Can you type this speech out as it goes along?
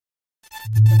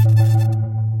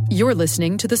You're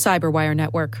listening to the Cyberwire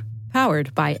Network,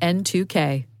 powered by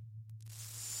N2K.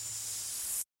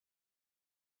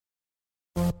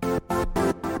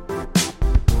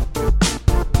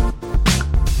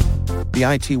 The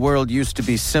IT world used to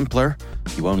be simpler.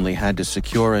 You only had to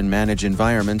secure and manage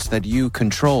environments that you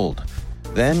controlled.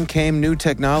 Then came new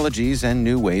technologies and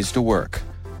new ways to work.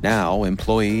 Now,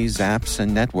 employees, apps,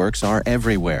 and networks are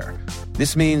everywhere.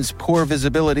 This means poor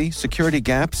visibility, security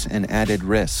gaps, and added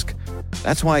risk.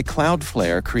 That's why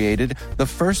Cloudflare created the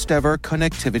first-ever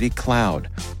connectivity cloud.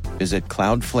 Visit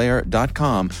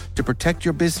cloudflare.com to protect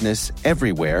your business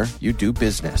everywhere you do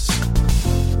business.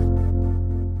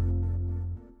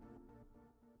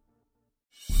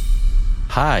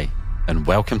 Hi, and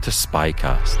welcome to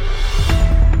Spycast.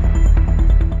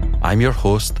 I'm your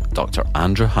host, Dr.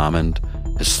 Andrew Hammond,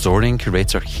 historian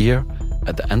curator here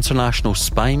at the International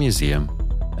Spy Museum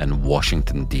in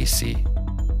Washington, D.C.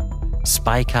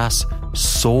 Spycast's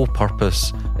sole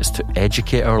purpose is to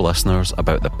educate our listeners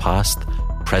about the past,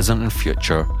 present, and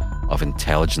future of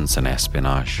intelligence and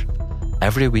espionage.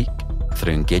 Every week,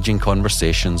 through engaging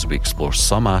conversations, we explore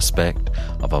some aspect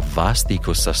of a vast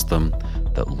ecosystem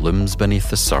that looms beneath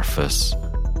the surface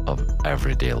of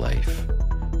everyday life.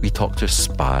 We talk to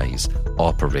spies,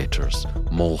 operators,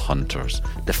 mole hunters,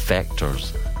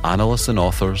 defectors, analysts and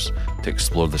authors to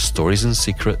explore the stories and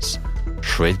secrets,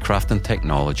 tradecraft and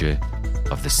technology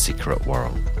of the secret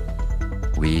world.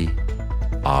 We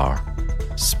are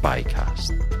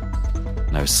Spycast.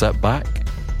 Now sit back,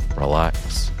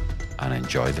 relax, and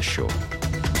enjoy the show.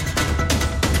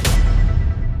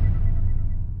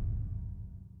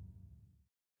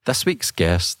 This week's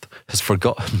guest has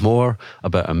forgotten more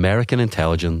about American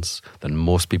intelligence than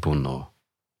most people know.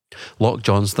 Locke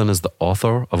Johnston is the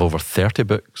author of over 30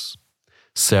 books,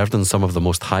 served in some of the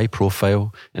most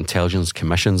high-profile intelligence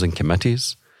commissions and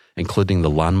committees, including the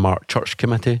Landmark Church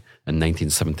Committee in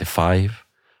 1975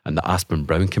 and the Aspen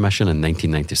Brown Commission in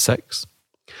 1996,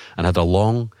 and had a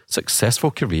long,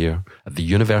 successful career at the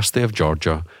University of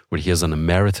Georgia, where he is an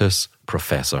emeritus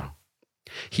professor.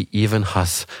 He even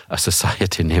has a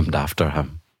society named after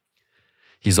him.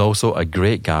 He's also a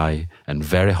great guy and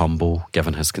very humble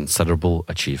given his considerable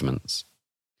achievements.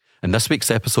 In this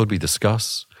week's episode, we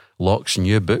discuss Locke's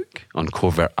new book on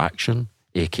covert action,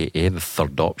 aka The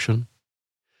Third Option,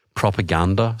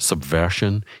 propaganda,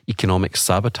 subversion, economic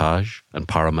sabotage, and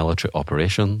paramilitary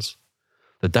operations,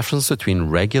 the difference between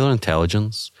regular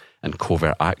intelligence and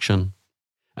covert action,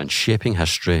 and shaping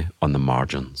history on the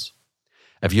margins.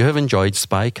 If you have enjoyed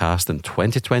Spycast in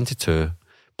 2022,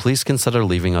 please consider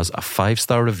leaving us a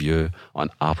 5-star review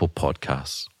on Apple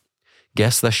Podcasts.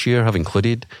 Guests this year have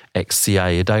included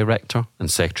ex-CIA Director and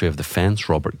Secretary of Defense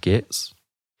Robert Gates,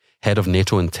 Head of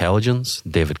NATO Intelligence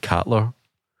David Kattler,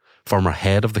 former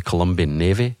Head of the Colombian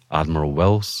Navy Admiral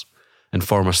Wills, and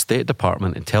former State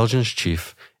Department Intelligence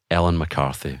Chief Ellen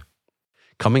McCarthy.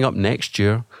 Coming up next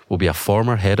year will be a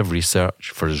former Head of Research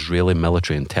for Israeli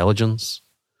Military Intelligence,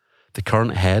 the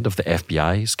current head of the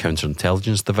FBI's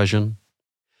Counterintelligence Division,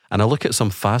 and a look at some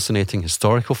fascinating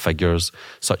historical figures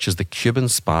such as the Cuban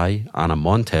spy Ana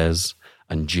Montes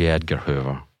and J. Edgar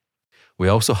Hoover. We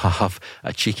also have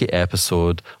a cheeky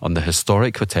episode on the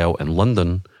historic hotel in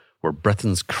London where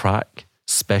Britain's crack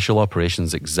Special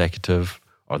Operations Executive,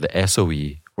 or the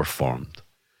SOE, were formed.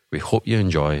 We hope you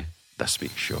enjoy this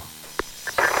week's show.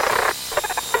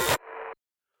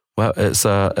 Well, it's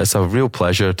a real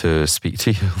pleasure to speak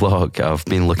to you, Locke. I've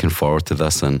been looking forward to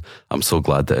this, and I'm so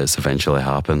glad that it's eventually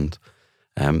happened.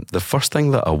 The first thing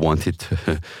that I wanted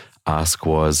to ask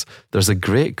was, there's a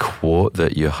great quote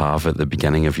that you have at the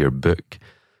beginning of your book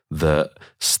that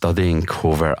studying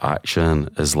covert action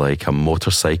is like a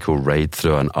motorcycle ride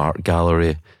through an art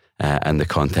gallery in the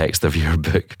context of your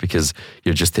book, because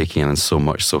you're just taking in so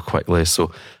much so quickly.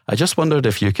 So I just wondered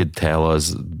if you could tell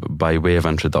us, by way of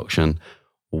introduction,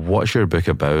 what's your book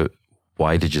about?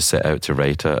 Why did you set out to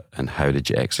write it? And how did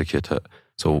you execute it?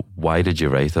 So why did you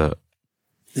write it?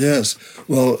 Yes.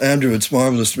 Well, Andrew, it's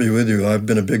marvelous to be with you. I've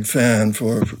been a big fan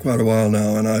for quite a while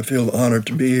now, and I feel honored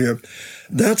to be here.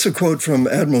 That's a quote from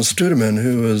Admiral Studeman,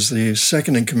 who was the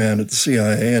second in command at the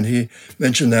CIA, and he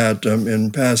mentioned that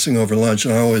in passing over lunch,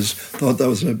 and I always thought that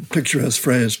was a picturesque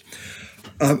phrase.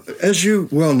 As you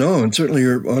well know, and certainly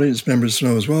your audience members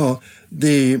know as well,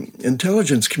 the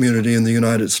intelligence community in the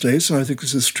United States, and I think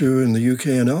this is true in the UK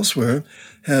and elsewhere,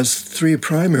 has 3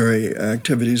 primary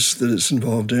activities that it's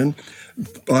involved in.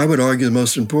 I would argue the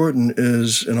most important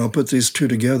is, and I'll put these 2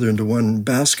 together into one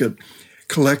basket,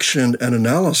 collection and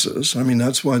analysis. I mean,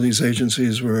 that's why these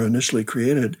agencies were initially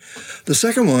created. The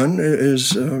second one is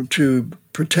to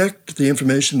protect the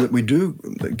information that we do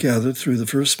gather through the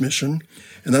first mission,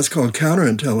 and that's called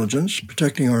counterintelligence,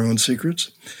 protecting our own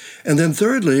secrets. And then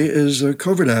thirdly is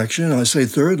covert action. I say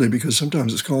thirdly because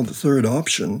sometimes it's called the third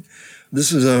option.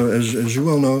 This is, as you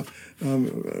well know,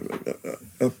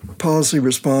 a policy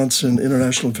response in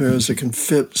international affairs that can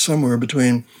fit somewhere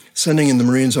between sending in the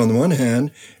Marines on the one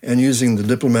hand and using the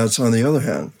diplomats on the other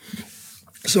hand.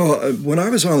 So when I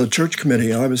was on the church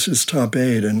committee, I was his top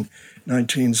aide in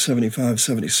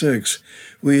 1975-76.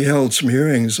 We held some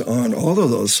hearings on all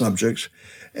of those subjects,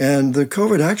 and the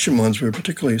covert action ones were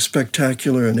particularly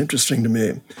spectacular and interesting to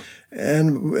me.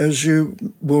 And as you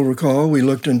will recall, we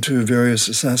looked into various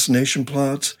assassination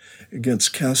plots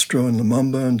against Castro and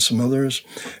Lumumba and some others,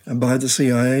 and by the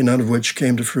CIA, none of which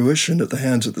came to fruition at the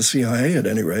hands of the CIA at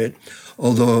any rate,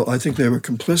 although I think they were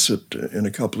complicit in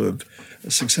a couple of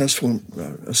successful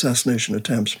assassination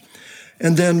attempts.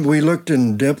 And then we looked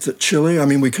in depth at Chile. I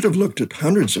mean, we could have looked at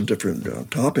hundreds of different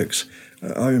topics.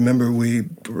 I remember we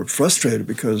were frustrated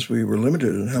because we were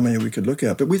limited in how many we could look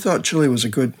at, but we thought Chile was a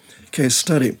good case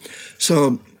study.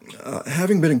 So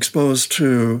having been exposed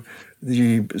to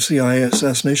the CIA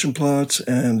assassination plots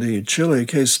and the Chile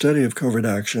case study of covert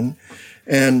action,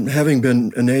 and having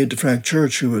been an aide to Frank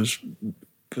Church, who was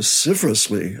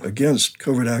vociferously against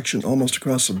covert action almost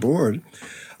across the board,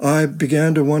 I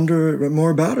began to wonder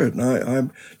more about it. And I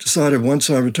decided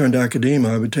once I returned to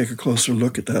academia, I would take a closer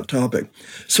look at that topic.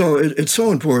 So it's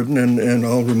so important, and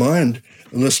I'll remind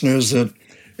listeners that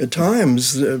at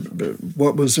times,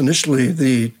 what was initially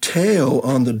the tail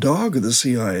on the dog of the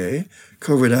CIA,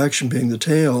 covert action being the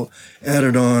tail,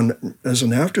 added on as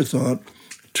an afterthought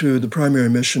to the primary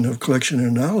mission of collection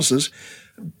and analysis,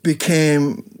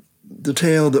 became the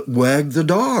tail that wagged the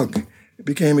dog. It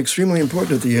became extremely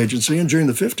important at the agency, and during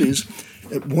the 50s,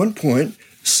 at one point,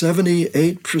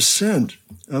 78%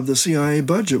 of the CIA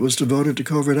budget was devoted to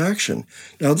covert action.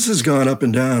 Now, this has gone up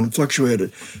and down,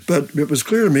 fluctuated, but it was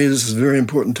clear to me this is a very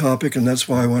important topic, and that's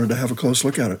why I wanted to have a close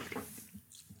look at it.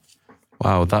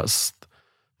 Wow, that's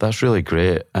really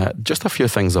great. Just a few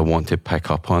things I want to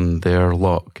pick up on there,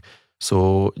 Locke.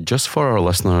 So just for our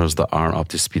listeners that aren't up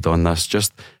to speed on this,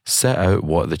 just set out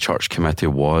what the church committee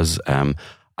was.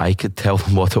 I could tell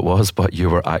them what it was, but you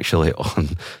were actually on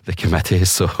the committee,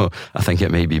 so I think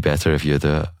it may be better if you do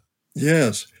it.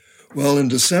 Yes. Well, in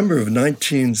December of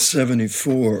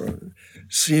 1974,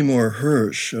 Seymour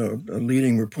Hersh, a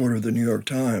leading reporter of the New York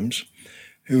Times,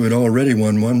 who had already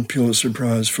won one Pulitzer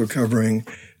Prize for covering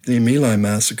the My Lai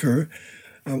massacre,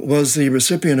 was the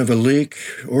recipient of a leak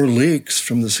or leaks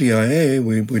from the CIA.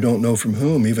 We don't know from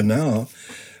whom even now.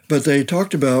 But they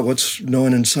talked about what's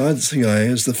known inside the CIA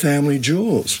as the family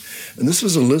jewels. And this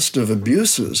was a list of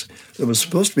abuses that was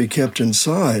supposed to be kept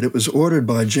inside. It was ordered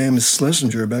by James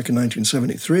Schlesinger back in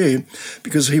 1973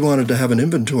 because he wanted to have an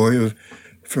inventory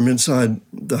from inside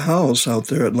the house out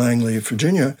there at Langley,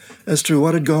 Virginia, as to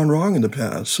what had gone wrong in the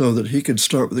past so that he could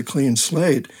start with a clean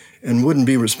slate and wouldn't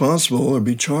be responsible or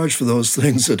be charged for those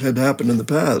things that had happened in the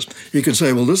past. He could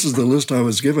say, well, this is the list I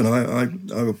was given. I'm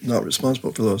not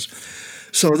responsible for those.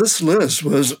 So this list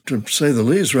was, to say the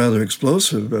least, rather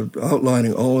explosive,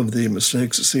 outlining all of the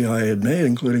mistakes the CIA had made,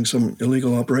 including some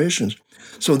illegal operations.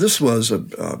 So this was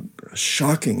a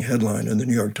shocking headline in the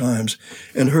New York Times.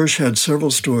 And Hersh had several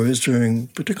stories during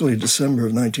particularly December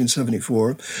of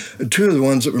 1974. Two of the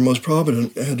ones that were most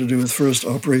prominent had to do with first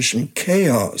Operation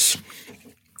Chaos,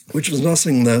 which was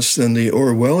nothing less than the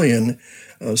Orwellian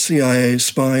CIA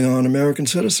spying on American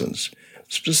citizens,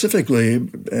 specifically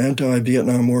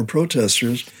anti-Vietnam War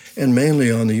protesters, and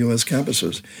mainly on the U.S.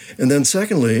 campuses. And then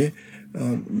secondly,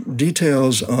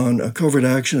 details on a covert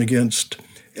action against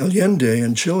Allende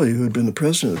in Chile, who had been the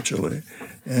president of Chile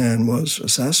and was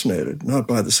assassinated, not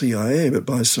by the CIA, but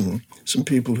by some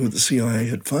people who the CIA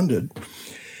had funded.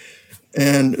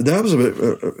 And that was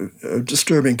a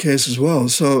disturbing case as well.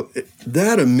 So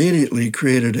that immediately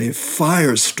created a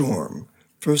firestorm,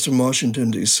 first in Washington,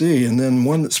 D.C., and then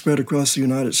one that spread across the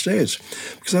United States.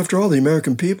 Because after all, the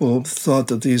American people thought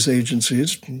that these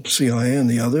agencies, CIA and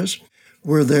the others,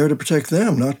 were there to protect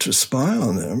them, not to spy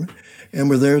on them, and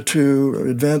were there to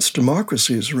advance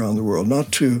democracies around the world,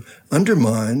 not to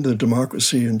undermine the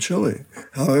democracy in Chile,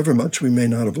 however much we may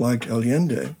not have liked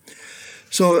Allende.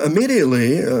 So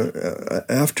immediately,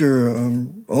 after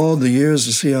all the years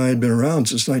the CIA had been around,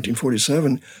 since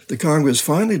 1947, the Congress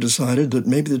finally decided that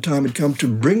maybe the time had come to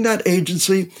bring that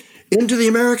agency into the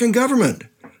American government,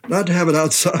 not to have it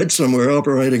outside somewhere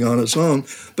operating on its own,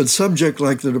 but subject,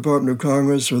 like the Department of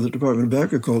Commerce or the Department of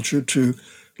Agriculture, to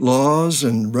laws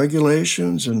and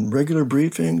regulations and regular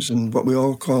briefings and what we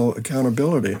all call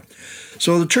accountability.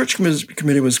 So the Church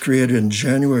Committee was created in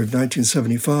January of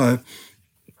 1975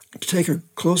 to take a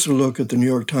closer look at the New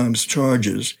York Times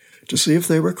charges to see if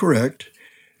they were correct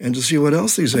and to see what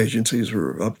else these agencies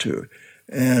were up to.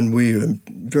 And we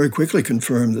very quickly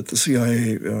confirmed that the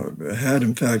CIA had,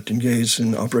 in fact, engaged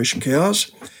in Operation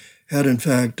Chaos, had, in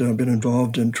fact, been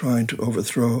involved in trying to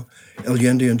overthrow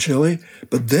Allende in Chile.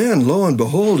 But then, lo and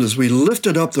behold, as we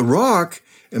lifted up the rock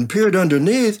and peered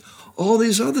underneath, all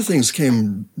these other things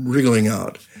came wriggling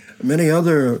out. Many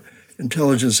other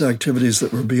intelligence activities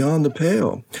that were beyond the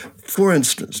pale. For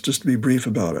instance, just to be brief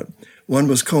about it, one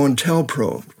was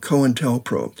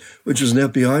COINTELPRO, which is an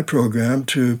FBI program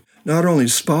to not only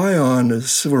spy on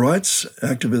civil rights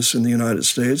activists in the United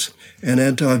States and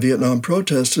anti-Vietnam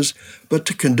protesters, but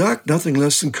to conduct nothing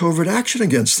less than covert action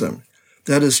against them.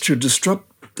 That is, to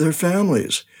disrupt their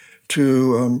families,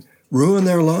 to ruin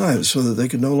their lives so that they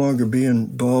could no longer be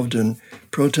involved in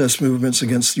protest movements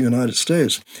against the United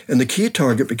States. And the key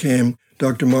target became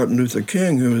Dr. Martin Luther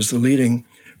King, who is the leading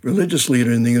religious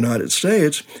leader in the United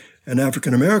States, an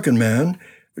African-American man.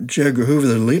 J. Edgar Hoover,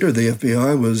 the leader of the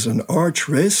FBI, was an arch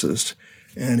racist,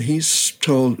 and he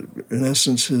told, in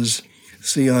essence, his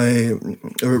CIA,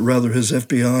 or rather his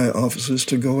FBI officers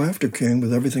to go after King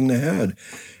with everything they had.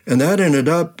 And that ended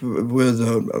up with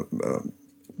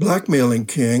blackmailing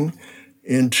King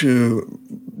into,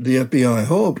 the FBI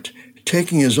hoped,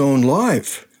 taking his own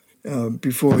life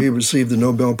before he received the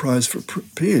Nobel Prize for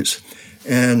Peace.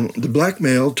 And the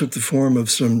blackmail took the form of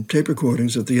some tape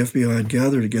recordings that the FBI had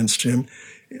gathered against him,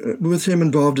 with him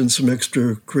involved in some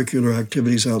extracurricular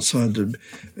activities outside the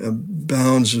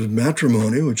bounds of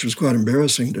matrimony, which was quite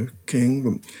embarrassing to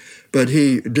King. But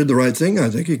he did the right thing, I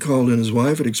think. He called in his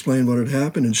wife and explained what had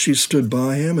happened, and she stood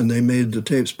by him, and they made the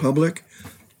tapes public.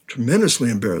 Tremendously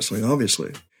embarrassing,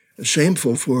 obviously.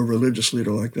 Shameful for a religious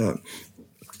leader like that.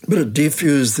 But it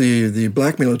defused the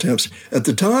blackmail attempts. At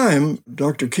the time,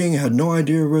 Dr. King had no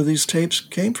idea where these tapes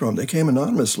came from. They came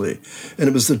anonymously. And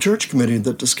it was the Church Committee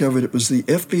that discovered it was the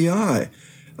FBI,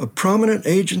 a prominent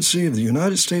agency of the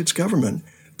United States government,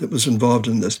 that was involved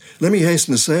in this. Let me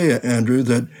hasten to say, Andrew,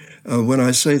 that when I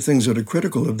say things that are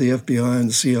critical of the FBI and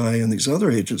the CIA and these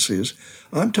other agencies,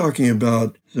 I'm talking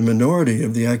about the minority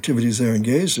of the activities they're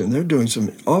engaged in. They're doing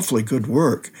some awfully good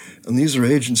work, and these are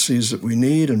agencies that we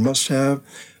need and must have,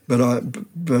 but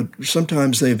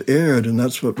sometimes they've erred, and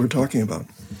that's what we're talking about.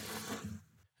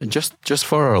 Just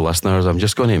for our listeners, I'm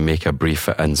just going to make a brief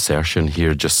insertion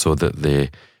here just so that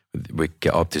we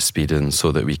get up to speed and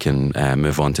so that we can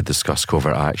move on to discuss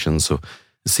covert action. So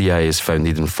the CIA is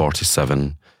founded in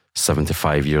 1947,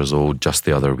 75 years old, just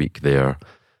the other week there.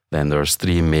 Then there's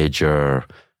three major,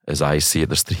 as I see it,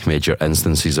 there's three major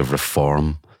instances of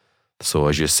reform. So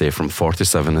as you say, from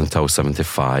 1947 until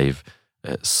 1975,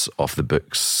 it's off the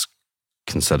books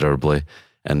considerably.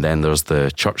 And then there's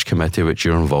the Church Committee, which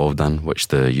you're involved in, which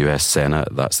the US Senate,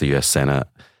 that's the US Senate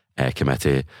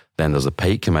committee. Then there's the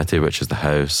Pike Committee, which is the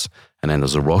House. And then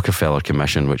there's the Rockefeller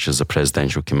Commission, which is a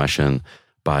presidential commission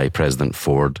by President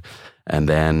Ford. And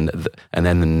then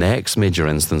the next major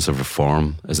instance of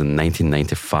reform is in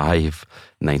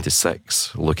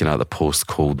 1995-96, looking at the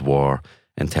post-Cold War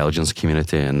intelligence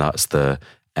community, and that's the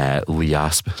Lee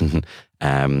Aspen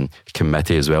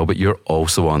committee as well. But you're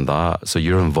also on that, so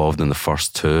you're involved in the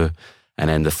first two, and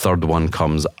then the third one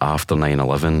comes after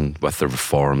 9/11 with the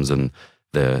reforms and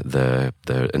the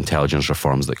intelligence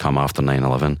reforms that come after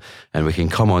 9/11, and we can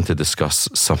come on to discuss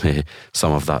some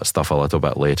of that stuff a little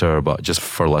bit later. But just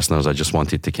for listeners, I just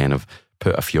wanted to kind of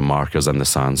put a few markers in the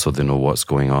sand so they know what's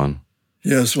going on.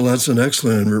 Yes, well, that's an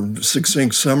excellent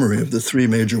succinct summary of the three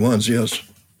major ones. Yes.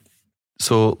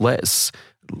 So let's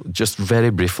just very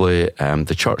briefly,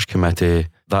 the Church Committee.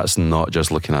 That's not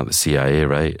just looking at the CIA,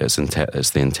 right? It's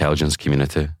the intelligence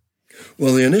community.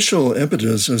 Well, the initial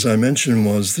impetus, as I mentioned,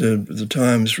 was the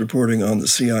Times reporting on the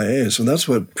CIA. So that's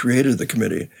what created the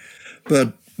committee.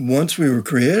 But once we were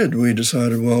created, we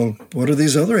decided, well, what are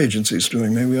these other agencies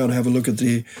doing? Maybe we ought to have a look at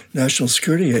the National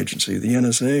Security Agency, the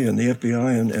NSA and the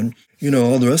FBI and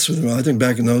all the rest of them. I think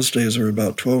back in those days there were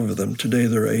about 12 of them. Today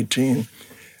there are 18.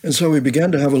 And so we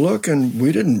began to have a look, and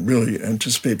we didn't really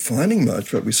anticipate finding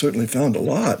much, but we certainly found a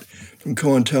lot, from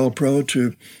COINTELPRO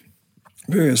to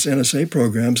various NSA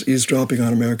programs eavesdropping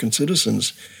on American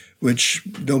citizens, which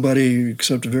nobody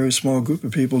except a very small group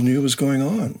of people knew was going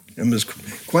on, and was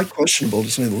quite questionable,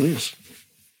 to say the least.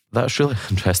 That's really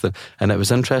interesting. And it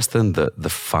was interesting that the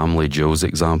Family Jewels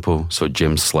example, so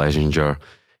James Schlesinger,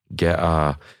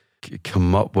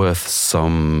 come up with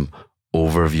some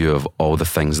overview of all the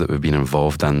things that we've been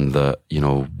involved in that,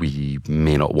 we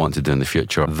may not want to do in the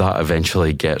future. That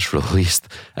eventually gets released.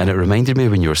 And it reminded me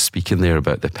when you were speaking there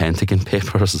about the Pentagon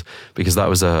Papers, because that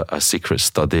was a secret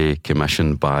study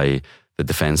commissioned by the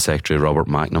Defence Secretary, Robert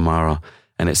McNamara.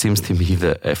 And it seems to me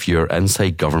that if you're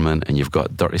inside government and you've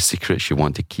got dirty secrets you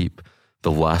want to keep,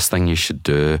 the last thing you should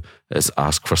do is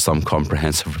ask for some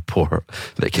comprehensive report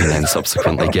that can then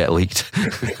subsequently get leaked.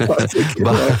 but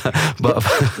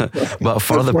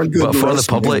for the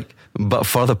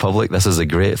public, this is a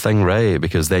great thing, right?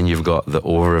 Because then you've got the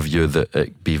overview that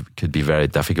could be very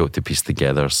difficult to piece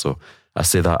together. So I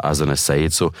say that as an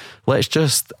aside. So let's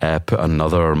just put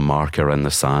another marker in the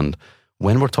sand.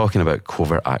 When we're talking about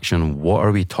covert action, what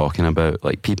are we talking about?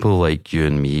 Like people like you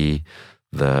and me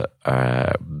that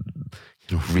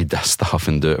read this stuff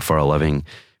and do it for a living,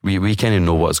 we kind of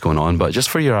know what's going on. But just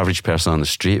for your average person on the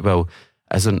street, well,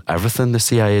 isn't everything the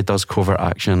CIA does covert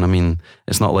action? I mean,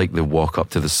 it's not like they walk up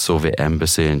to the Soviet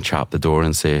embassy and chap the door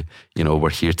and say, we're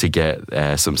here to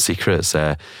get some secrets.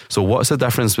 So what's the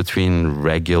difference between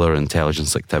regular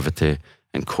intelligence activity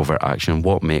and covert action?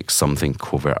 What makes something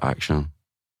covert action?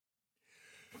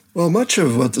 Well, much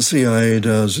of what the CIA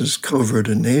does is covert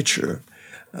in nature.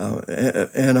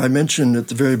 And I mentioned at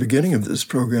the very beginning of this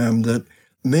program that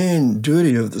main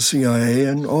duty of the CIA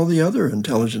and all the other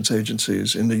intelligence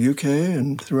agencies in the UK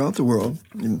and throughout the world,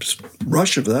 in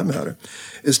Russia for that matter,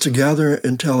 is to gather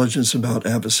intelligence about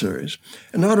adversaries.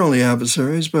 And not only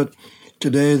adversaries, but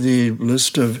today the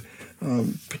list of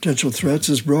potential threats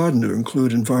is broadened to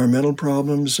include environmental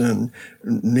problems and,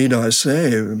 need I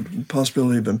say,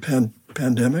 possibility of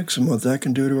pandemics and what that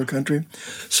can do to a country.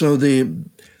 So the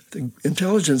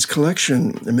intelligence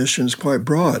collection mission is quite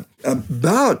broad.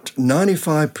 About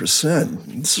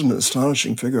 95%, this is an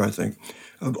astonishing figure, I think,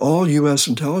 of all U.S.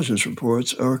 intelligence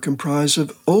reports are comprised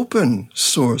of open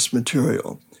source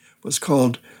material, what's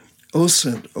called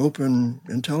OSINT, open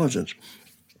intelligence,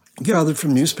 gathered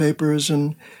from newspapers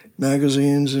and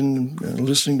magazines and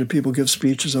listening to people give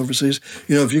speeches overseas.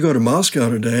 If you go to Moscow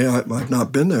today, I've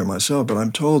not been there myself, but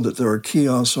I'm told that there are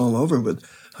kiosks all over with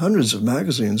hundreds of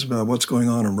magazines about what's going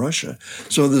on in Russia.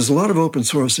 So there's a lot of open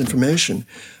source information.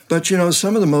 But,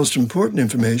 some of the most important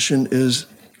information is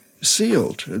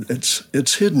sealed.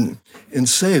 It's hidden in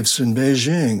safes in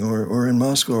Beijing or in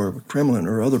Moscow or Kremlin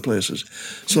or other places.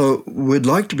 So we'd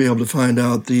like to be able to find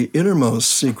out the innermost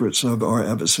secrets of our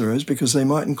adversaries because they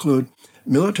might include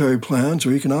military plans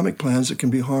or economic plans that can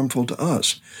be harmful to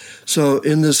us. So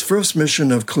in this first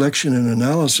mission of collection and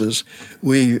analysis,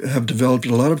 we have developed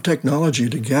a lot of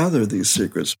technology to gather these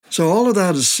secrets. So all of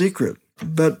that is secret,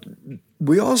 but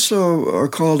we also are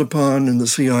called upon in the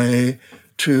CIA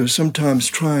to sometimes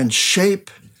try and shape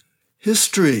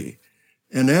history.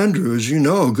 And Andrew, as you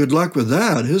know, good luck with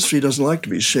that. History doesn't like to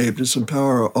be shaped. It's a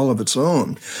power all of its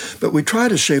own. But we try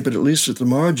to shape it at least at the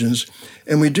margins,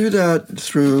 and we do that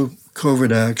through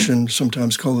covert action,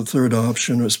 sometimes called the third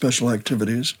option, or special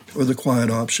activities, or the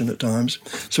quiet option at times,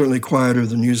 certainly quieter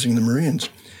than using the Marines.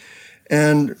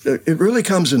 And it really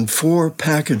comes in 4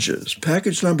 packages.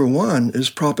 Package number 1 is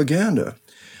propaganda.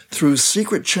 Through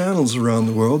secret channels around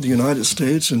the world, the United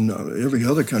States and every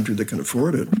other country that can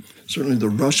afford it, certainly the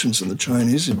Russians and the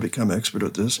Chinese have become expert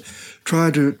at this,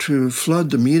 try to flood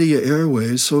the media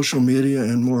airways, social media,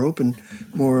 and more open,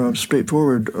 more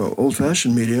straightforward,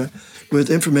 old-fashioned media with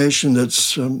information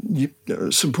that's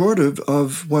supportive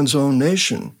of one's own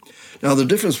nation. Now, the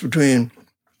difference between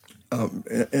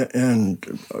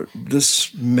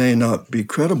this may not be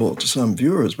credible to some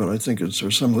viewers, but I think or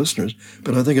some listeners,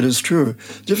 but I think it is true.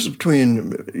 The difference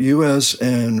between U.S.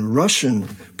 and Russian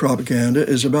propaganda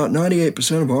is about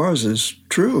 98% of ours is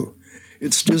true.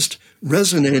 It's just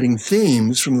resonating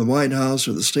themes from the White House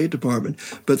or the State Department,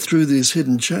 but through these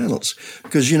hidden channels.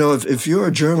 Because, if you're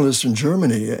a journalist in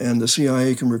Germany and the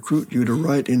CIA can recruit you to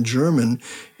write in German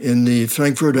in the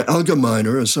Frankfurter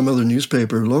Allgemeiner or some other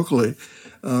newspaper locally,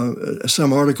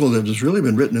 some article that has really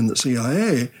been written in the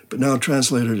CIA, but now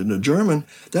translated into German,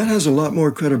 that has a lot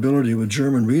more credibility with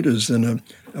German readers than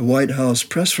a White House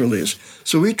press release.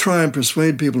 So we try and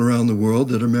persuade people around the world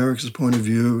that America's point of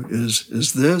view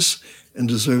is this and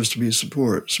deserves to be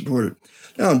supported.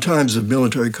 Now, in times of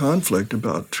military conflict,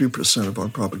 about 2% of our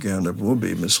propaganda will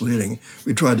be misleading.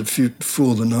 We tried to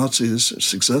fool the Nazis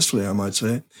successfully, I might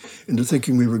say, into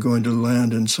thinking we were going to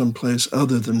land in some place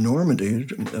other than Normandy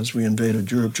as we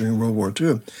invaded Europe during World War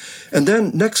II. And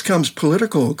then next comes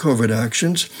political covert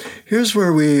actions. Here's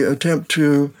where we attempt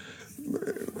to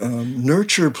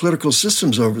nurture political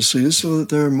systems overseas so that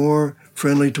they're more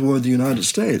friendly toward the United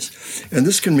States. And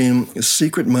this can mean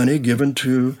secret money given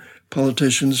to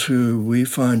politicians who we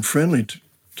find friendly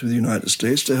to the United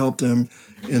States to help them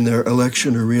in their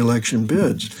election or re-election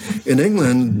bids. In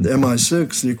England,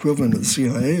 MI6, the equivalent of the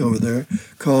CIA over there,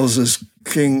 calls this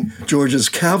King George's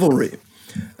cavalry.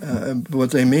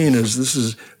 What they mean is this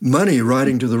is money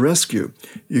riding to the rescue.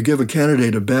 You give a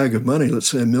candidate a bag of money, let's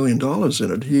say $1 million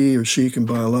in it, he or she can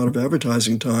buy a lot of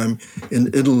advertising time in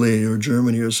Italy or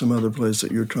Germany or some other place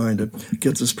that you're trying to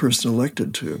get this person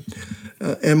elected to.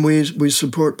 And we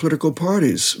support political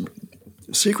parties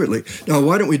secretly. Now,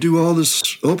 why don't we do all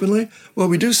this openly? Well,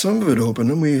 we do some of it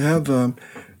open, and we have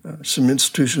some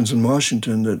institutions in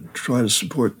Washington that try to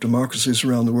support democracies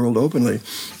around the world openly.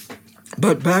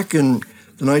 But back in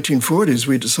the 1940s,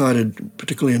 we decided,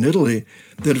 particularly in Italy,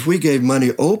 that if we gave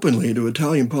money openly to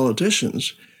Italian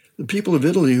politicians, the people of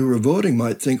Italy who were voting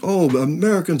might think, oh,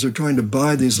 Americans are trying to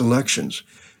buy these elections,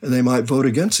 and they might vote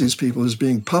against these people as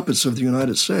being puppets of the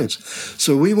United States.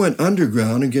 So we went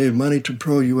underground and gave money to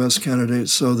pro-U.S.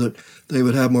 candidates so that they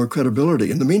would have more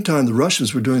credibility. In the meantime, the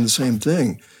Russians were doing the same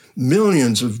thing.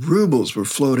 Millions of rubles were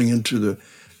floating into the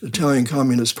Italian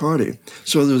Communist Party.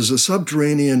 So there's a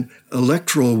subterranean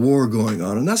electoral war going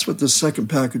on, and that's what this second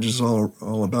package is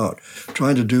all about,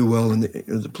 trying to do well in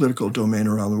the political domain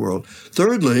around the world.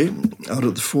 Thirdly, out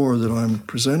of the four that I'm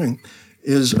presenting,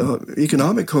 is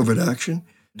economic covert action,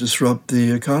 disrupt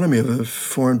the economy of a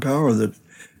foreign power that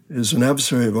is an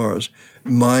adversary of ours,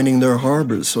 mining their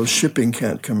harbors so shipping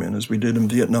can't come in, as we did in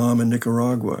Vietnam and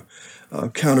Nicaragua,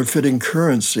 counterfeiting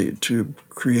currency to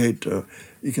create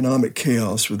economic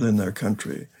chaos within their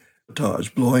country,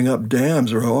 blowing up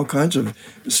dams. There are all kinds of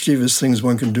mischievous things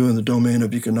one can do in the domain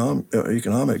of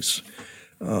economics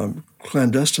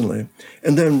clandestinely.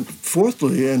 And then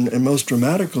fourthly, and most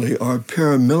dramatically, are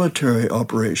paramilitary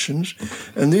operations.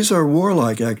 And these are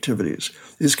warlike activities.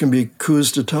 These can be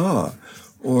coups d'etat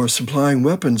or supplying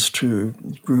weapons to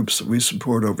groups that we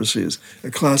support overseas.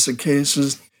 A classic case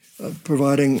is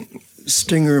providing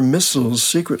Stinger missiles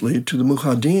secretly to the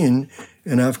Mujahideen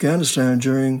in Afghanistan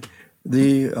during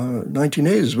the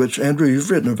 1980s, which, Andrew, you've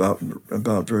written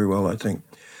about very well, I think.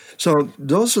 So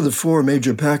those are the four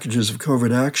major packages of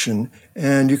covert action,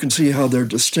 and you can see how they're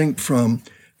distinct from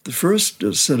the first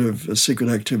set of secret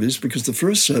activities, because the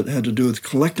first set had to do with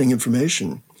collecting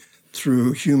information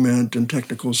through human and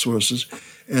technical sources,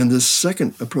 and this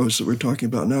second approach that we're talking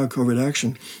about now, covert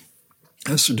action,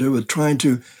 has to do with trying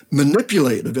to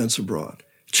manipulate events abroad,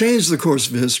 change the course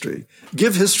of history,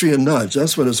 give history a nudge.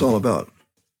 That's what it's all about.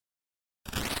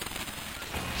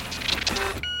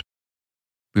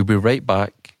 We'll be right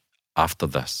back after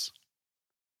this.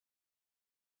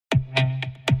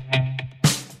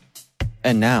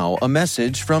 And now, a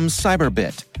message from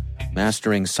Cyberbit.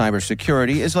 Mastering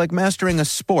cybersecurity is like mastering a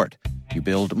sport. You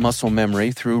build muscle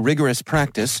memory through rigorous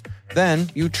practice, then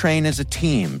you train as a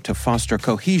team to foster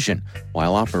cohesion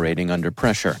while operating under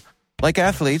pressure. Like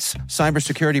athletes,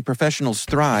 cybersecurity professionals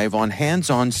thrive on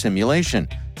hands-on simulation.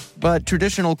 But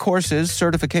traditional courses,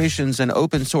 certifications, and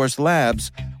open-source labs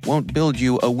won't build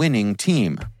you a winning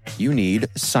team. You need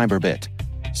Cyberbit.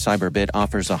 Cyberbit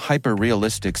offers a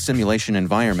hyper-realistic simulation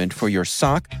environment for your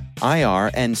SOC,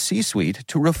 IR, and C-suite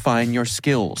to refine your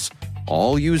skills,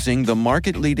 all using the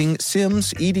market-leading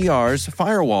SIMs, EDRs,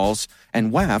 firewalls,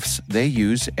 and WAFs they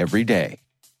use every day.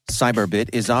 Cyberbit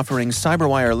is offering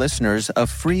CyberWire listeners a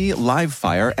free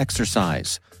live-fire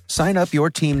exercise. Sign up your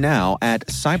team now at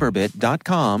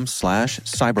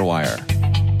cyberbit.com/cyberwire.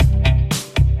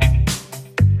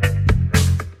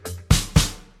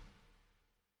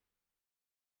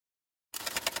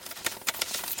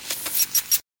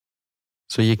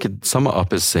 So you could sum it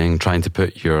up as saying trying to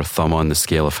put your thumb on the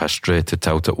scale of history to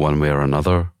tilt it one way or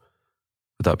another.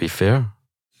 Would that be fair?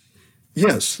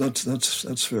 Yes, that's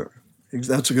fair.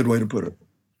 That's a good way to put it.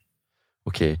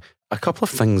 Okay. A couple of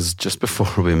things just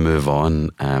before we move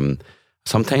on.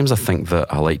 Sometimes I think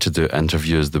that I like to do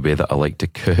interviews the way that I like to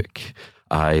cook.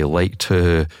 I like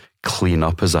to clean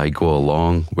up as I go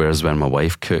along, whereas when my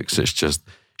wife cooks, it's just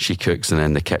she cooks and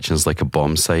then the kitchen's like a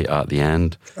bomb site at the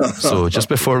end. So just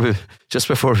before we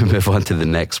move on to the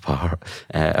next part,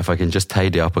 if I can just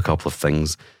tidy up a couple of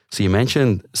things. So you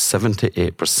mentioned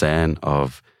 78%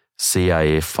 of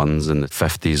CIA funds in the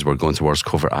 50s were going towards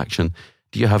covert action.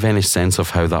 Do you have any sense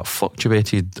of how that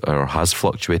fluctuated or has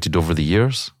fluctuated over the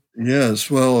years? Yes,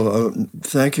 well,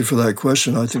 thank you for that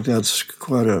question. I think that's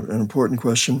quite an important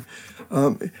question.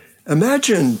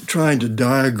 Imagine trying to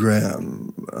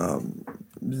diagram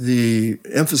the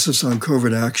emphasis on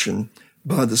covert action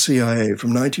by the CIA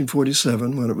from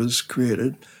 1947, when it was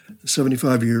created,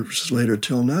 75 years later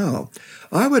till now.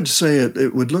 I would say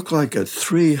it would look like a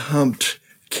three-humped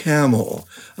camel.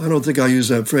 I don't think I use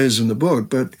that phrase in the book,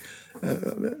 but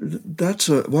That's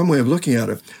one way of looking at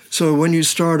it. So when you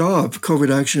start off,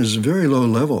 covert action is a very low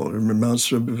level. It amounts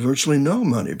to virtually no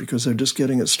money because they're just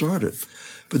getting it started.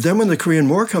 But then when the Korean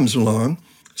War comes along,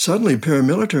 suddenly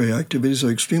paramilitary activities are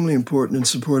extremely important in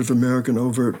support of American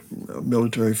overt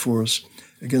military force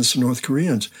against the North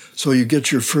Koreans. So you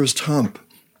get your first hump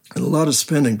and a lot of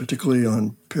spending, particularly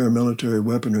on paramilitary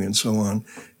weaponry and so on,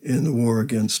 in the war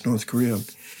against North Korea.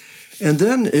 And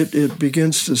then it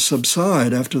begins to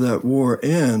subside after that war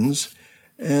ends,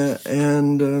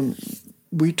 and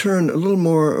we turn a little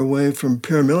more away from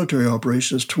paramilitary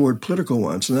operations toward political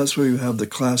ones. And that's where you have the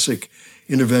classic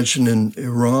intervention in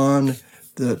Iran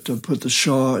that put the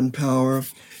Shah in power,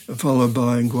 followed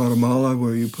by in Guatemala,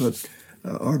 where you put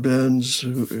Arbenz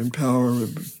in power,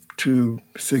 two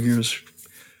figures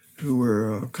who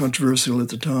were controversial at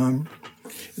the time.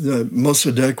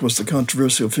 Mossadegh was the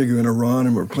controversial figure in Iran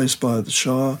and replaced by the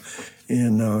Shah.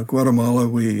 In Guatemala,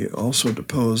 we also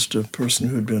deposed a person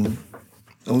who had been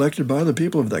elected by the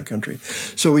people of that country.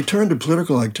 So we turned to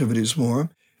political activities more,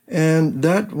 and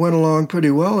that went along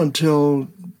pretty well until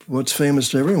what's famous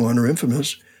to everyone, or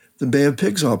infamous, the Bay of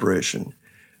Pigs operation.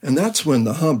 And that's when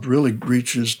the hump really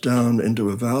reaches down into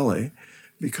a valley,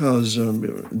 because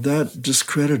that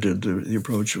discredited the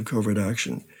approach of covert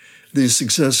action. The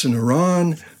success in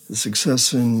Iran, the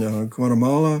success in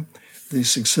Guatemala, the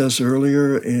success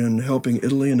earlier in helping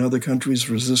Italy and other countries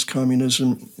resist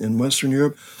communism in Western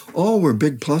Europe, all were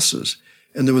big pluses.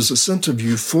 And there was a sense of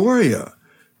euphoria,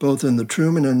 both in the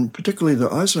Truman and particularly the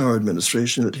Eisenhower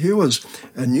administration, that here was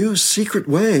a new secret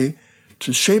way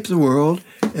to shape the world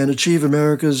and achieve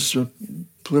America's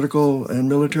political and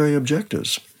military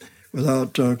objectives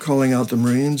without calling out the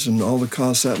Marines and all the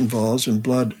costs that involves in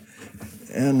blood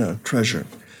and treasure.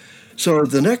 So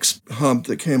the next hump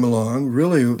that came along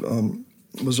really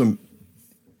was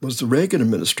the Reagan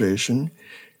administration.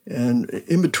 And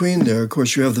in between there, of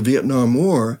course, you have the Vietnam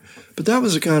War. But that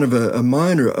was a kind of a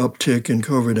minor uptick in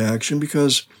covert action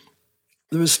because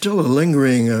there was still a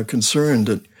lingering concern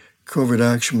that covert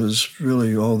action was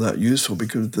really all that useful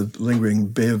because of the lingering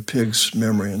Bay of Pigs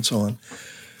memory and so on.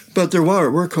 But there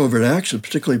were covert actions,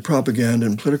 particularly propaganda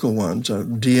and political ones.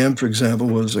 Diem, for example,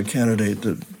 was a candidate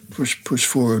that pushed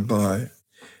forward by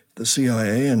the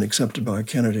CIA and accepted by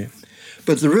Kennedy.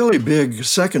 But the really big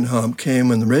second hump came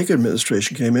when the Reagan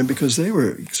administration came in because they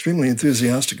were extremely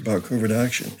enthusiastic about covert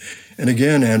action. And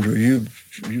again, Andrew,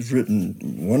 you've written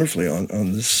wonderfully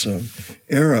on this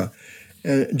era.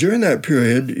 And during that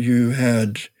period, you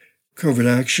had covert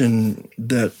action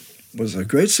that was a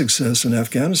great success in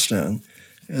Afghanistan,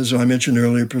 as I mentioned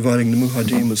earlier, providing the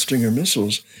Mujahideen with Stinger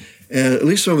missiles. And at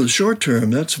least over the short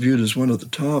term, that's viewed as one of the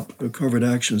top covert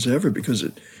actions ever because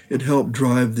it helped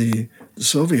drive the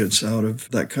Soviets out of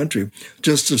that country.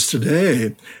 Just as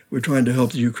today, we're trying to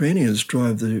help the Ukrainians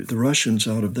drive the Russians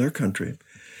out of their country.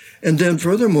 And then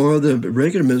furthermore, the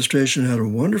Reagan administration had a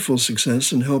wonderful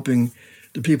success in helping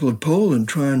the people of Poland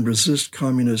try and resist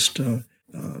communist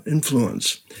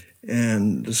influence.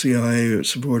 And the CIA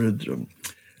supported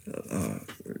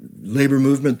labor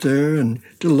movement there and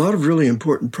did a lot of really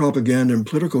important propaganda and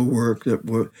political work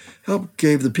that helped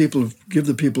give the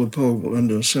people of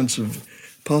Poland a sense of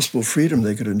possible freedom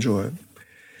they could enjoy.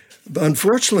 But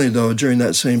unfortunately, though, during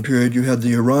that same period, you had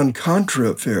the Iran-Contra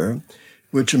affair,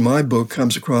 which in my book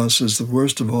comes across as the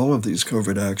worst of all of these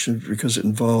covert actions because it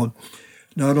involved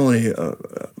not only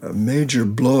a major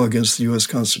blow against the U.S.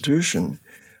 Constitution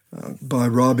by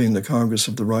robbing the Congress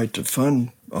of the right to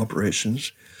fund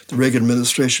operations. The Reagan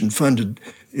administration funded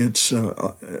its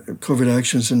covert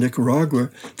actions in Nicaragua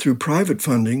through private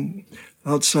funding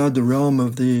outside the realm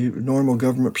of the normal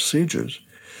government procedures.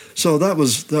 So that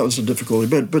was a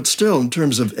difficulty. But still, in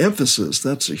terms of emphasis,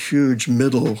 that's a huge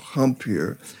middle hump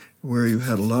here where you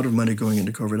had a lot of money going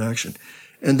into covert action.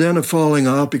 And then a falling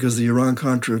off because the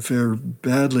Iran-Contra affair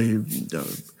badly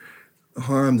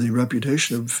harmed the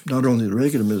reputation of not only the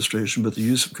Reagan administration, but the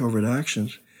use of covert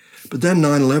actions. But then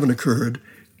 9/11 occurred,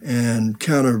 and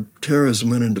counterterrorism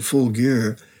went into full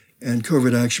gear, and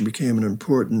covert action became an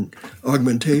important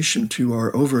augmentation to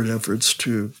our overt efforts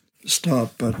to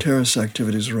stop terrorist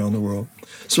activities around the world.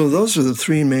 So those are the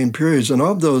three main periods. And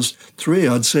of those three,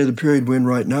 I'd say the period we're in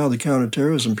right now, the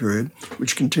counterterrorism period,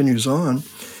 which continues on,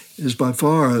 is by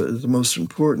far the most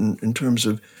important in terms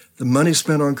of the money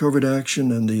spent on covert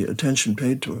action and the attention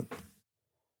paid to it.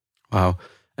 Wow.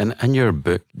 And in your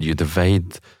book, you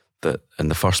divide that in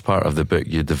the first part of the book,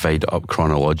 you divide it up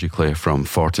chronologically from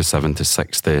 47 to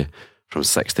 60, from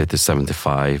 60 to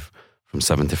 75, from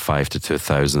 75 to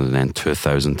 2000, and then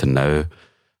 2000 to now.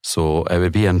 So it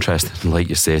would be interesting, like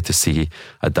you say, to see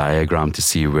a diagram to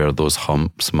see where those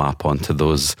humps map onto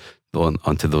those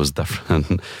onto those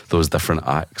different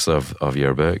acts of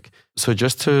your book. So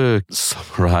just to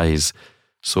summarise,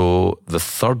 so the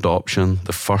third option,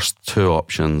 the first two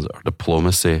options are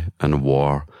diplomacy and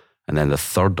war, and then the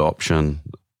third option,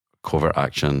 covert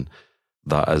action,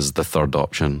 that is the third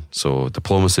option. So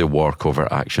diplomacy, war,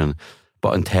 covert action.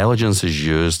 But intelligence is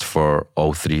used for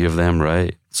all three of them,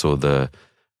 right? So the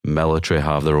military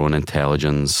have their own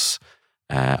intelligence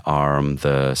arm,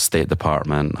 the State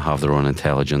Department have their own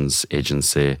intelligence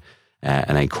agency,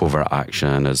 and then covert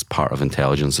action is part of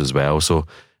intelligence as well. So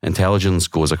intelligence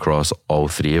goes across all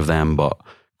three of them, but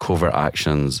covert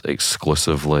action's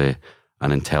exclusively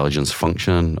an intelligence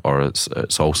function, or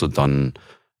it's also done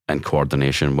in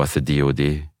coordination with the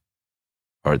DoD,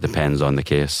 or it depends on the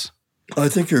case? I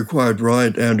think you're quite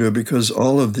right, Andrew, because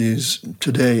all of these,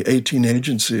 today, 18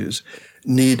 agencies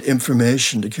need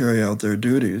information to carry out their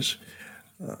duties.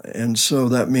 And so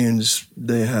that means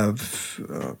they have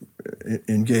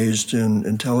engaged in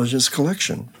intelligence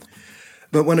collection.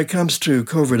 But when it comes to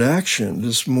covert action,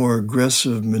 this more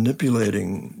aggressive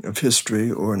manipulating of history,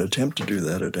 or an attempt to do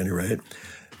that at any rate,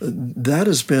 that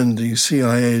has been the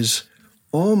CIA's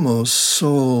almost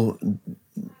sole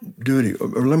duty.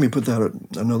 Or let me put that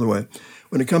another way.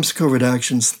 When it comes to covert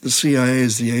actions, the CIA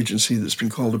is the agency that's been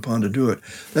called upon to do it.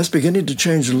 That's beginning to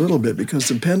change a little bit because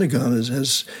the Pentagon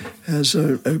has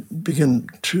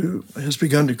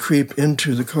begun to creep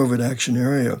into the covert action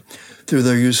area through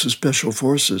their use of special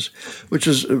forces, which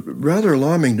is rather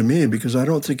alarming to me because I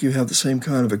don't think you have the same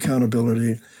kind of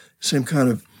accountability, same kind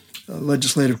of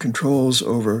legislative controls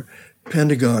over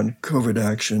Pentagon covert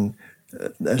action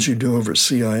as you do over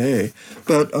CIA.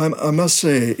 But I must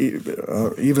say,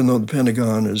 even though the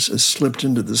Pentagon has slipped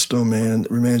into this domain,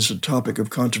 it remains a topic of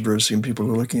controversy, and people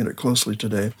are looking at it closely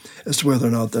today as to whether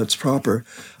or not that's proper.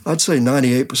 I'd say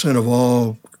 98% of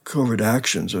all covert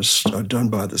actions are done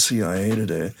by the CIA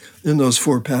today in those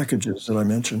four packages that I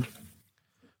mentioned.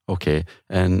 Okay,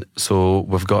 and so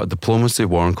we've got diplomacy,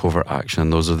 war, and covert action.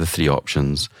 Those are the three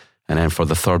options. And then for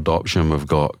the third option, we've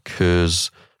got coups,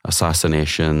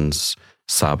 assassinations,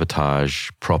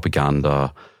 sabotage,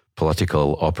 propaganda,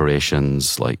 political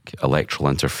operations like electoral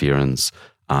interference,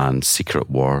 and secret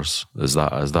wars. Is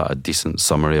that a decent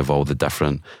summary of all the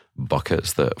different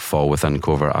buckets that fall within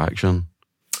covert action?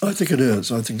 I think it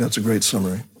is. I think that's a great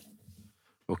summary.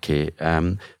 Okay.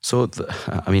 So,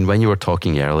 when you were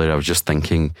talking earlier, I was just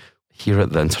thinking, here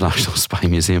at the International Spy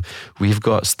Museum, we've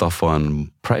got stuff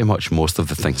on pretty much most of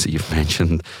the things that you've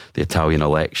mentioned. The Italian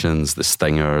elections, the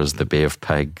stingers, the Bay of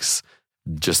Pigs,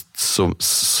 just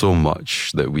so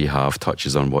much that we have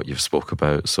touches on what you've spoke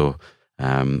about. So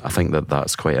I think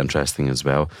that's quite interesting as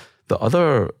well. The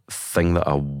other thing that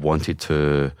I wanted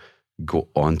to go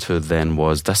on to then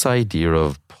was this idea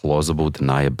of plausible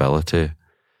deniability.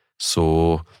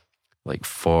 So like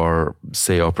for,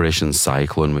 say, Operation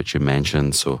Cyclone, which you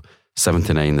mentioned, so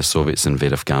 79, the Soviets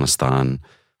invade Afghanistan.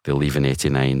 They leave in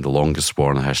 89, the longest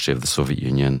war in the history of the Soviet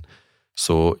Union.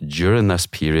 So during this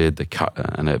period,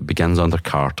 and it begins under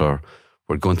Carter,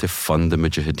 we're going to fund the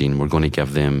Mujahideen. We're going to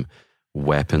give them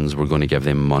weapons. We're going to give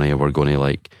them money. We're going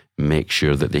to make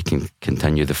sure that they can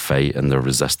continue the fight and their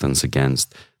resistance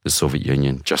against the Soviet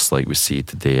Union, just like we see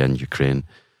today in Ukraine.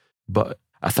 But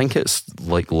I think it's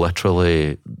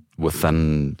literally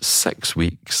within 6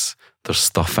 weeks, there's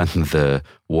stuff in the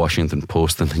Washington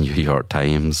Post and the New York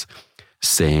Times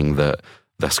saying that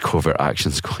this covert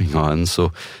action's going on.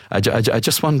 So I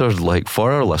just wondered,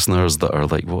 for our listeners that are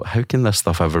well, how can this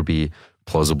stuff ever be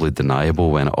plausibly deniable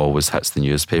when it always hits the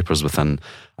newspapers within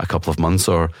a couple of months?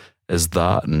 Or is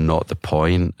that not the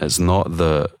point? It's not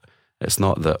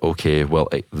that, okay, well,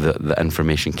 the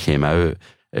information came out.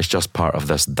 It's just part of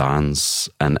this dance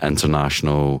in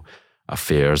international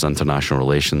affairs, international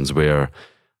relations, where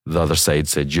the other side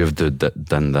said, you've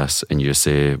done this, and you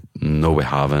say, no, we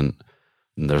haven't.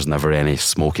 And there's never any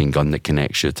smoking gun that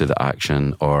connects you to the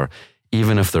action. Or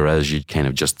even if there is, you kind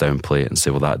of just downplay it and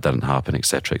say, well, that didn't happen,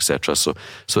 etc., etc. So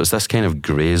it's this kind of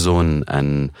grey zone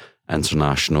in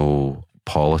international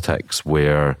politics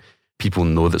where people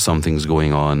know that something's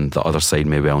going on. The other side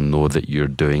may well know that you're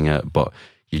doing it, but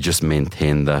you just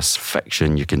maintain this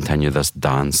fiction, you continue this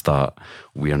dance that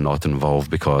we are not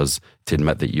involved, because to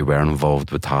admit that you were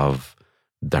involved would have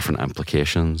different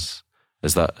implications.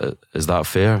 Is that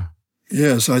fair?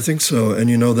 Yes, I think so. And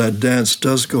that dance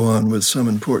does go on with some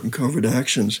important covert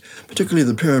actions, particularly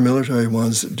the paramilitary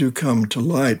ones that do come to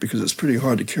light, because it's pretty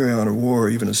hard to carry on a war,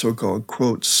 even a so-called,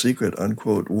 quote, secret,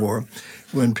 unquote, war,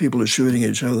 when people are shooting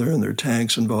each other and there are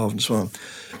tanks involved and so on.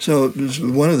 So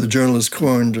one of the journalists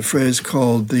coined a phrase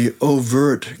called the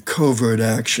overt covert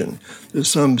action. There's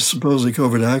some supposedly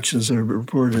covert actions that are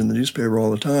reported in the newspaper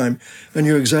all the time, and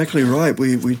you're exactly right.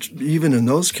 We even in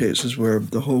those cases where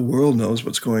the whole world knows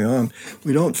what's going on,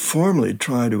 we don't formally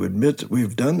try to admit that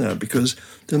we've done that, because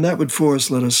then that would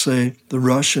force, let us say, the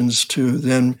Russians to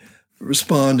then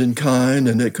respond in kind,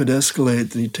 and it could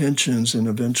escalate the tensions and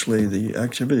eventually the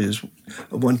activities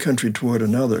of one country toward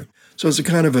another. So it's a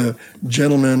kind of a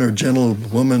gentleman or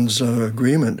gentlewoman's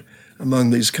agreement among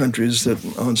these countries that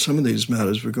on some of these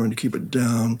matters we're going to keep it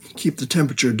down, keep the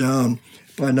temperature down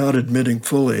by not admitting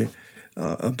fully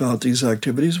about these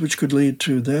activities, which could lead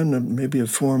to then maybe a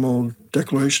formal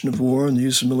declaration of war and the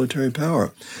use of military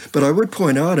power. But I would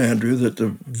point out, Andrew, that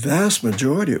the vast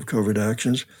majority of covert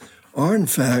actions are in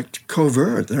fact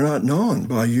covert. They're not known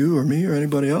by you or me or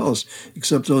anybody else,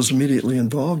 except those immediately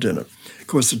involved in it. Of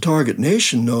course, the target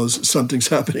nation knows something's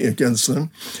happening against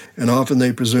them, and often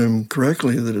they presume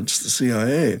correctly that it's the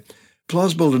CIA.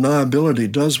 Plausible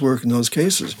deniability does work in those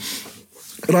cases.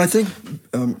 But I think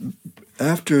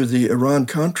after the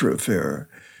Iran-Contra affair,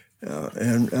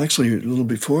 and actually a little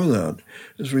before that,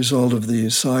 as a result of the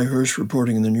Sy Hersh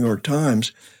reporting in the New York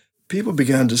Times, people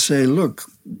began to say, look,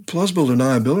 plausible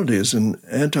deniability is an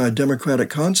anti-democratic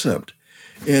concept.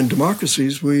 In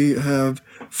democracies, we have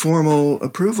formal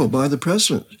approval by the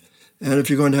president. And if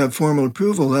you're going to have formal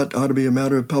approval, that ought to be a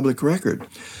matter of public record.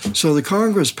 So the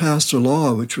Congress passed a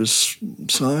law, which was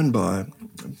signed by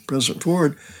President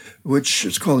Ford, which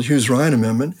is called the Hughes-Ryan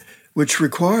Amendment, which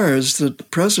requires that the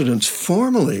presidents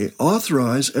formally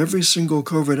authorize every single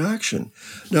covert action.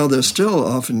 Now, they're still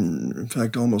often, in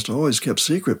fact, almost always kept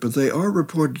secret, but they are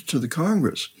reported to the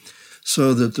Congress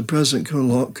so that the president can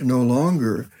no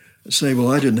longer say,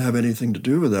 well, I didn't have anything to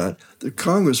do with that. The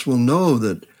Congress will know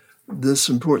that this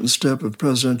important step of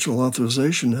presidential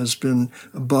authorization has been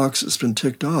a box that's been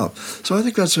ticked off. So I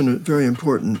think that's a very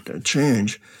important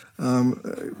change.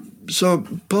 So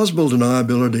plausible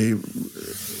deniability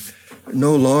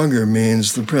no longer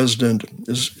means the president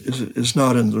is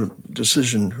not in the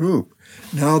decision hoop.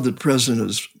 Now the president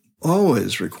is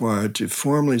always required to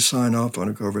formally sign off on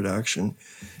a covert action.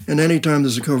 And anytime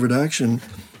there's a covert action,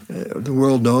 the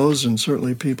world knows, and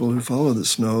certainly people who follow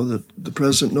this know, that the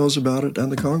president knows about it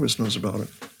and the Congress knows about it.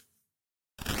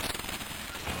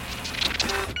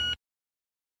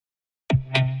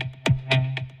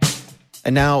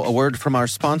 And now a word from our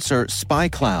sponsor,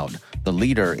 SpyCloud, the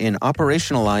leader in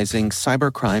operationalizing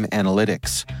cybercrime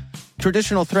analytics.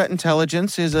 Traditional threat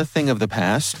intelligence is a thing of the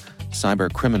past.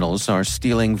 Cyber criminals are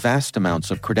stealing vast amounts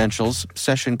of credentials,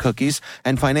 session cookies,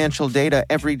 and financial data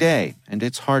every day, and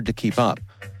it's hard to keep up.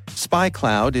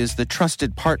 SpyCloud is the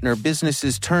trusted partner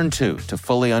businesses turn to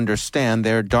fully understand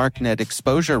their darknet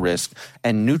exposure risk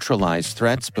and neutralize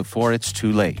threats before it's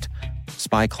too late.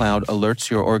 SpyCloud alerts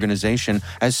your organization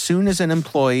as soon as an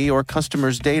employee or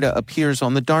customer's data appears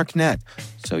on the darknet,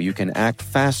 so you can act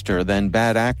faster than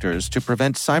bad actors to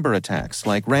prevent cyber attacks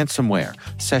like ransomware,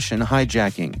 session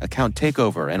hijacking, account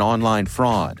takeover, and online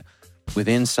fraud. With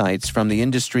insights from the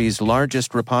industry's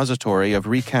largest repository of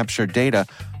recaptured data,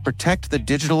 protect the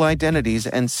digital identities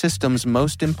and systems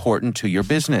most important to your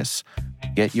business.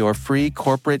 Get your free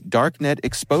corporate darknet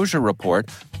exposure report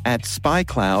at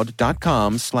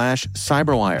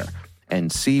spycloud.com/cyberwire and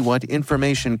see what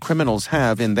information criminals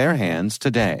have in their hands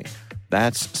today.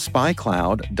 That's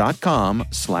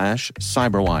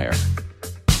spycloud.com/cyberwire.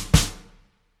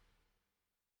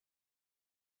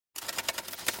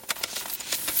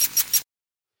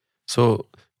 So,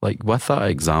 like with that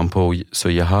example, so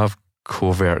you have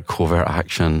covert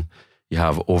action, you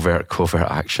have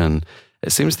covert action.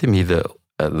 It seems to me that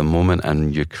at the moment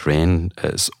in Ukraine,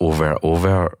 it's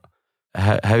overt.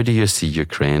 How do you see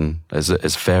Ukraine?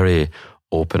 It's very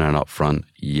open and upfront.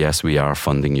 Yes, we are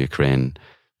funding Ukraine.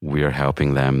 We're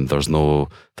helping them. There's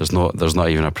not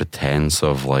even a pretense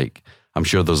of like, I'm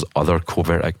sure there's other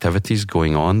covert activities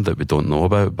going on that we don't know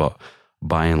about, but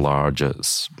by and large,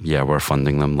 it's, yeah, we're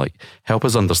funding them. Like, help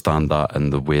us understand that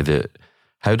and the way that,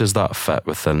 how does that fit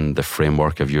within the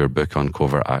framework of your book on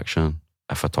covert action,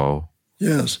 if at all?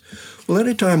 Yes. Well,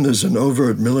 anytime there's an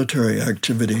overt military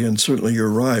activity, and certainly you're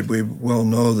right, we well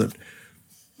know that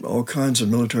all kinds of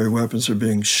military weapons are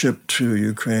being shipped to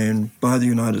Ukraine by the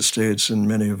United States and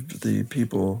many of the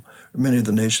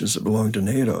nations that belong to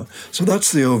NATO. So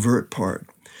that's the overt part.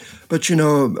 But,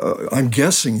 I'm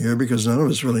guessing here because none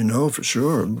of us really know for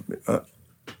sure,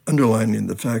 underlining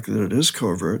the fact that it is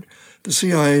covert. The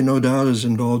CIA, no doubt, is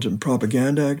involved in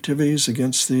propaganda activities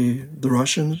against the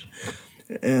Russians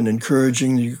and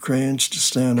encouraging the Ukrainians to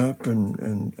stand up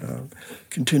and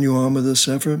continue on with this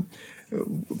effort.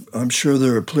 I'm sure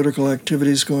there are political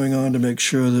activities going on to make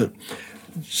sure that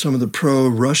some of the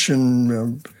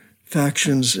pro-Russian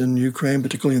factions in Ukraine,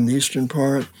 particularly in the eastern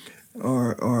part,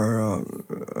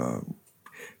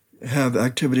 have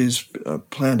activities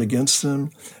planned against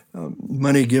them.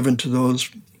 Money given to those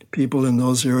people in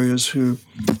those areas who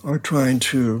are trying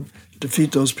to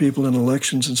defeat those people in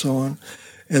elections and so on.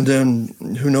 And then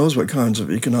who knows what kinds of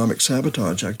economic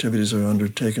sabotage activities are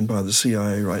undertaken by the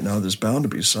CIA right now. There's bound to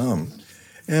be some.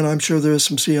 And I'm sure there are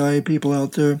some CIA people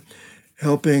out there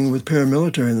helping with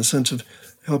paramilitary in the sense of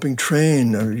helping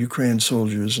train Ukraine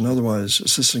soldiers and otherwise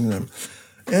assisting them.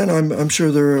 And I'm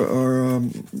sure there are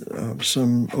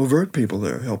some overt people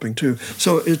there helping too.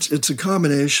 So it's a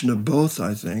combination of both,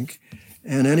 I think.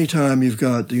 And anytime you've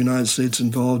got the United States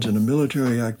involved in a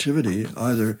military activity,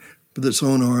 either with its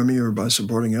own army or by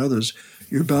supporting others,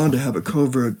 you're bound to have a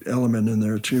covert element in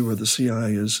there too where the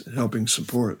CIA is helping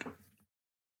support.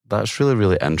 That's really,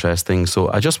 really interesting. So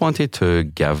I just wanted to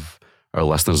give our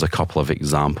listeners a couple of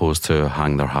examples to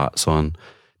hang their hats on.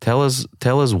 Tell us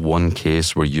one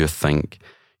case where you think,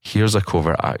 here's a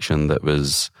covert action that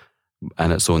was,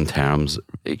 in its own terms,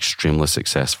 extremely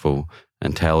successful,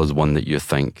 and tell us one that you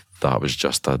think that was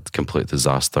just a complete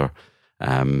disaster.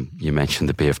 You mentioned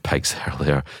the Bay of Pigs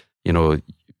earlier.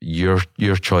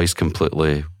 Your choice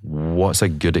completely. What's a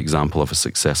good example of a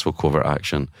successful covert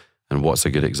action, and what's a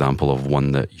good example of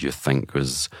one that you think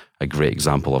was a great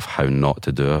example of how not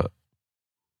to do it?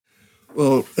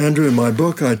 Well, Andrew, in my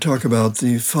book, I talk about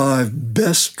the 5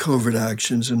 best covert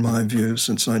actions, in my view,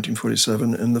 since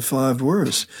 1947, and the 5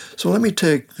 worst. So let me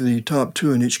take the top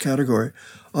 2 in each category.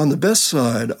 On the best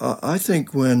side, I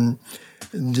think when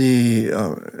the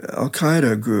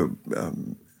Al-Qaeda group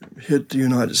hit the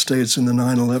United States in the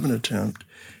 9/11 attempt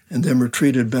and then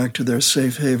retreated back to their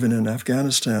safe haven in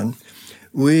Afghanistan,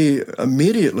 we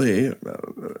immediately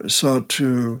sought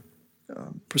to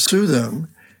pursue them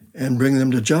and bring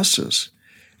them to justice.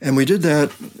 And we did that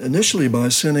initially by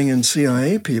sending in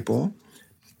CIA people,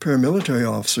 paramilitary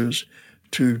officers,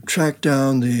 to track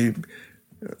down the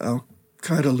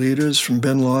Al-Qaeda leaders from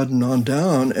bin Laden on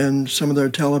down and some of their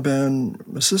Taliban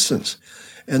assistants.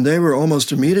 And they were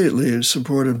almost immediately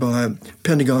supported by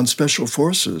Pentagon Special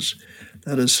Forces,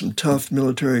 that is some tough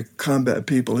military combat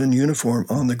people in uniform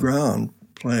on the ground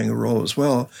playing a role as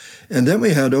well. And then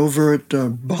we had overt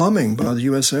bombing by the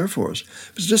U.S. Air Force.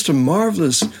 It was just a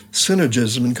marvelous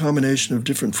synergism and combination of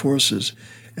different forces.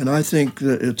 And I think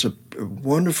that it's a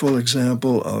wonderful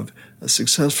example of a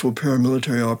successful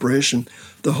paramilitary operation.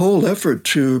 The whole effort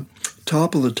to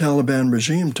topple the Taliban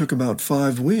regime took about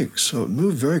 5 weeks, so it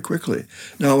moved very quickly.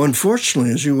 Now,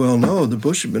 unfortunately, as you well know, the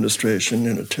Bush administration,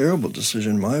 in a terrible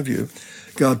decision, in my view,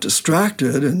 got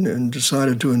distracted and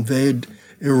decided to invade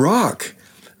Iraq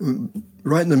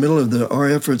right in the middle of our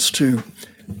efforts to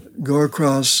go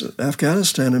across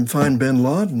Afghanistan and find bin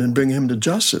Laden and bring him to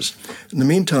justice. In the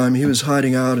meantime, he was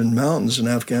hiding out in mountains in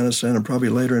Afghanistan and probably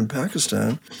later in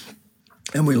Pakistan,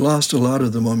 and we lost a lot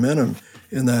of the momentum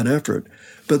in that effort.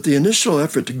 But the initial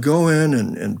effort to go in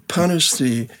and punish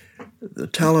the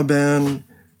Taliban,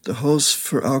 the hosts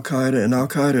for Al-Qaeda, and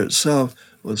Al-Qaeda itself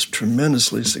was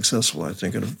tremendously successful, I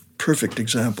think, and a perfect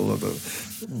example of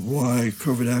why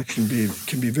covert action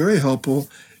can be very helpful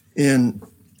in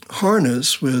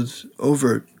harness with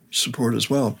overt support as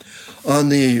well. On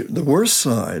the worst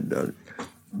side,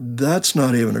 that's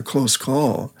not even a close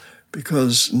call,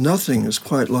 because nothing is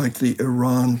quite like the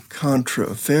Iran-Contra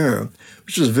affair,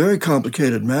 which is a very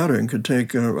complicated matter and could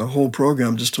take a whole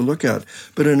program just to look at.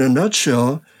 But in a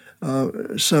nutshell,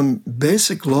 some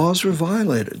basic laws were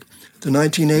violated. The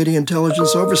 1980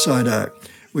 Intelligence Oversight Act,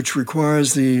 which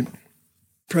requires the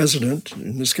president,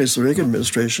 in this case the Reagan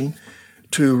administration,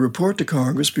 to report to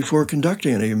Congress before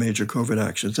conducting any major covert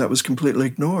actions. That was completely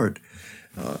ignored.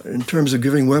 In terms of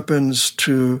giving weapons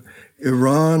to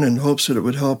Iran in hopes that it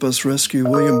would help us rescue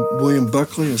William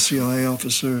Buckley, a CIA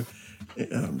officer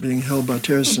being held by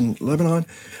terrorists in Lebanon,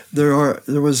 there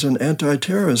was an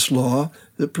anti-terrorist law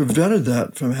that prevented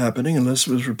that from happening unless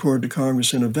it was reported to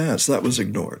Congress in advance. That was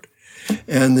ignored.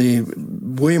 And the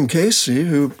William Casey,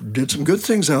 who did some good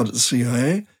things out at the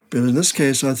CIA, but in this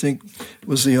case I think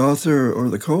was the author, or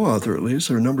the co-author at least,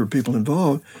 there are a number of people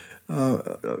involved,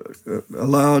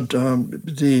 allowed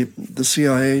the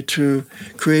CIA to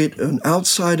create an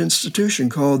outside institution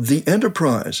called the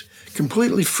Enterprise,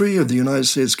 completely free of the United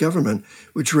States government,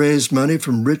 which raised money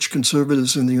from rich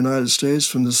conservatives in the United States,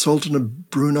 from the Sultan of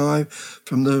Brunei,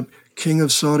 from the King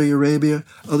of Saudi Arabia,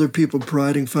 other people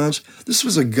providing funds. This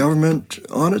was a government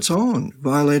on its own,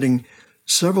 violating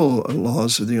several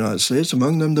laws of the United States,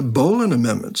 among them the Boland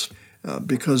Amendments,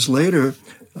 because later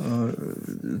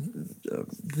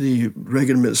the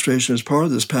Reagan administration, as part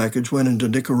of this package, went into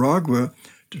Nicaragua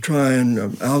to try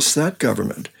and oust that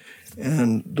government.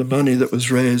 And the money that was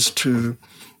raised to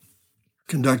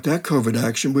conduct that covert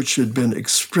action, which had been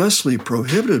expressly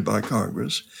prohibited by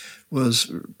Congress,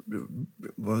 was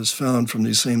found from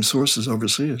these same sources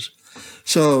overseas.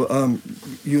 So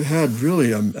you had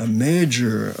really a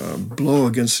major blow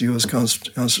against the U.S.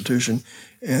 Constitution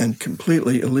and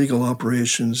completely illegal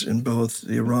operations in both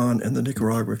the Iran and the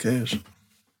Nicaragua case.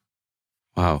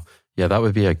 Wow. Yeah, that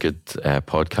would be a good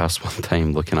podcast one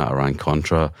time, looking at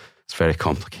Iran-Contra. It's very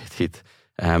complicated.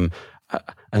 And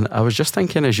I was just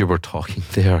thinking as you were talking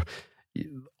there,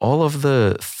 all of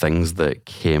the things that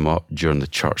came up during the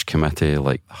Church Committee,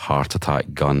 like the heart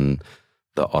attack gun,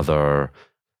 the other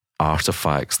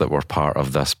artifacts that were part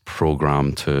of this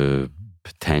program to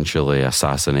potentially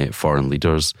assassinate foreign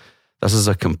leaders. This is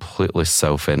a completely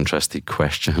self-interested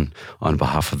question on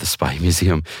behalf of the Spy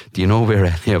Museum. Do you know where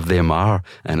any of them are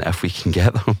and if we can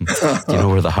get them? Do you know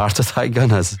where the heart attack gun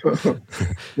is? Because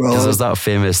there's that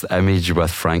famous image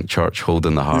with Frank Church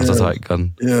holding the heart attack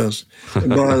gun. Yes. And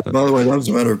by the way, that was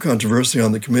a matter of controversy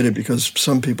on the committee because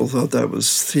some people thought that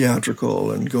was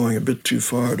theatrical and going a bit too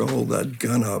far to hold that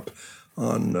gun up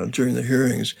during the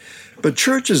hearings. But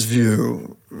Church's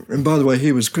view, and by the way,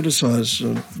 he was criticized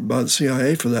by the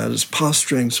CIA for that, as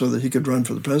posturing so that he could run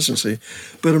for the presidency.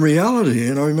 But in reality,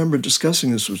 and I remember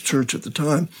discussing this with Church at the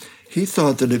time, he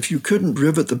thought that if you couldn't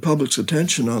rivet the public's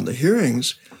attention on the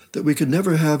hearings, that we could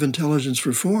never have intelligence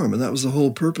reform. And that was the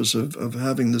whole purpose of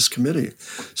having this committee.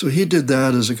 So he did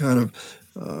that as a kind of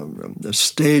a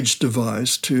staged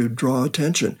device to draw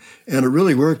attention. And it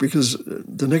really worked because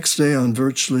the next day on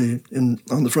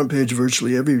the front page of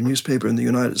virtually every newspaper in the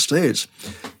United States,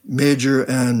 major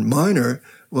and minor,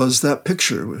 was that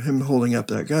picture, him holding up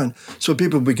that gun. So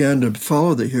people began to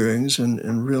follow the hearings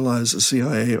and realize the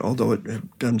CIA, although it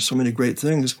had done so many great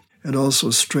things, had also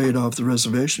strayed off the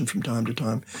reservation from time to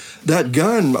time. That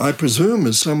gun, I presume,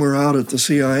 is somewhere out at the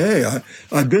CIA.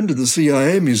 I've been to the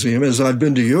CIA museum, as I've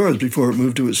been to yours before it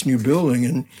moved to its new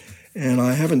building, and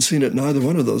I haven't seen it in either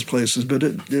one of those places, but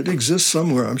it exists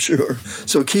somewhere, I'm sure.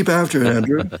 So keep after it,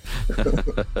 Andrew.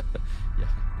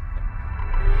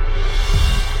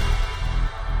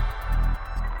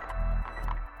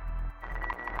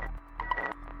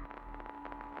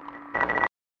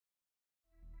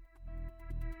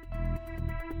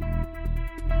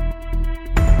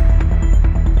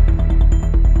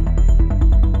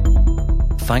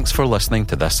 Thanks for listening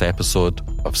to this episode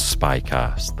of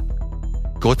Spycast.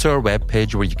 Go to our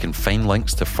webpage where you can find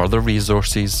links to further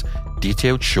resources,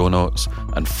 detailed show notes,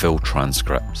 and full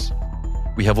transcripts.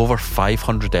 We have over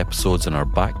 500 episodes in our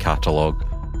back catalogue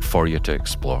for you to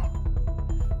explore.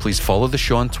 Please follow the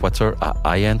show on Twitter at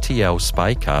INTL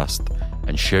Spycast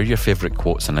and share your favourite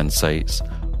quotes and insights,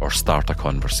 or start a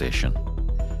conversation.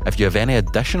 If you have any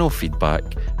additional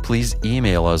feedback, please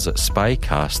email us at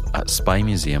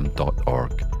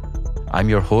spycast@spymuseum.org. I'm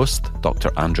your host, Dr.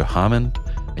 Andrew Hammond,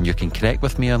 and you can connect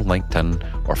with me on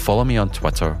LinkedIn or follow me on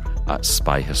Twitter at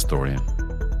SpyHistorian.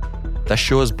 This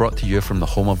show is brought to you from the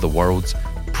home of the world's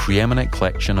preeminent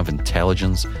collection of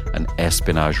intelligence and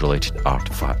espionage-related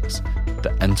artifacts,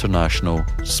 the International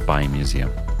Spy Museum.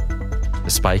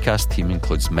 The Spycast team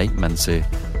includes Mike Mincy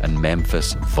and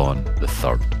Memphis Vaughn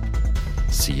III.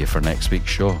 See you for next week's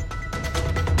show.